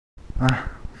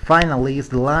Finally, it's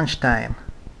the lunchtime.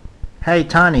 Hey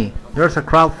Tony, there's a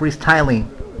crowd freestyling.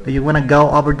 Do you wanna go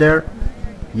over there?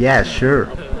 Yeah,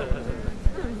 sure.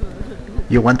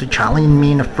 You want to challenge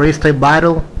me in a freestyle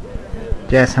battle?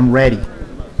 Yes, I'm ready.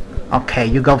 Okay,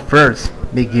 you go first,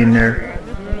 beginner.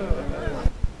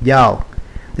 Yo,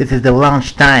 this is the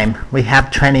lunchtime. We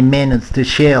have 20 minutes to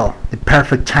chill. The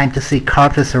perfect time to see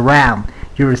corpses around.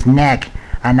 You're a snack,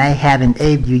 and I haven't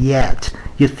ate you yet.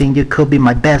 You think you could be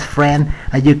my best friend,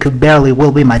 and you could barely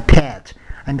will be my pet.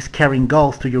 I'm scaring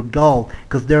goals to your goal,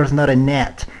 cause there's not a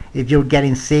net. If you're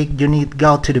getting sick, you need to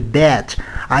go to the bed.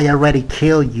 I already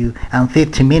killed you, and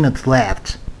 15 minutes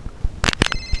left.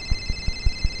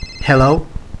 Hello?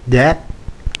 Dad?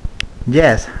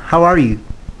 Yes, how are you?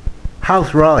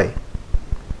 How's Roy?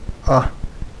 Oh,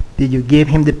 did you give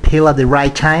him the pill at the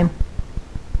right time?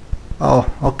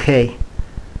 Oh, okay.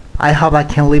 I hope I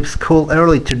can leave school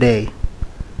early today.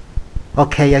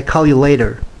 Okay, I'll call you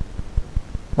later.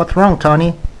 What's wrong,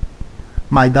 Tony?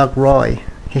 My dog Roy.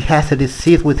 He has a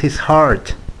disease with his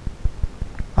heart.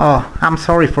 Oh, I'm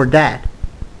sorry for that.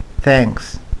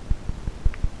 Thanks.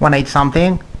 Wanna eat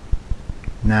something?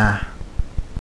 Nah.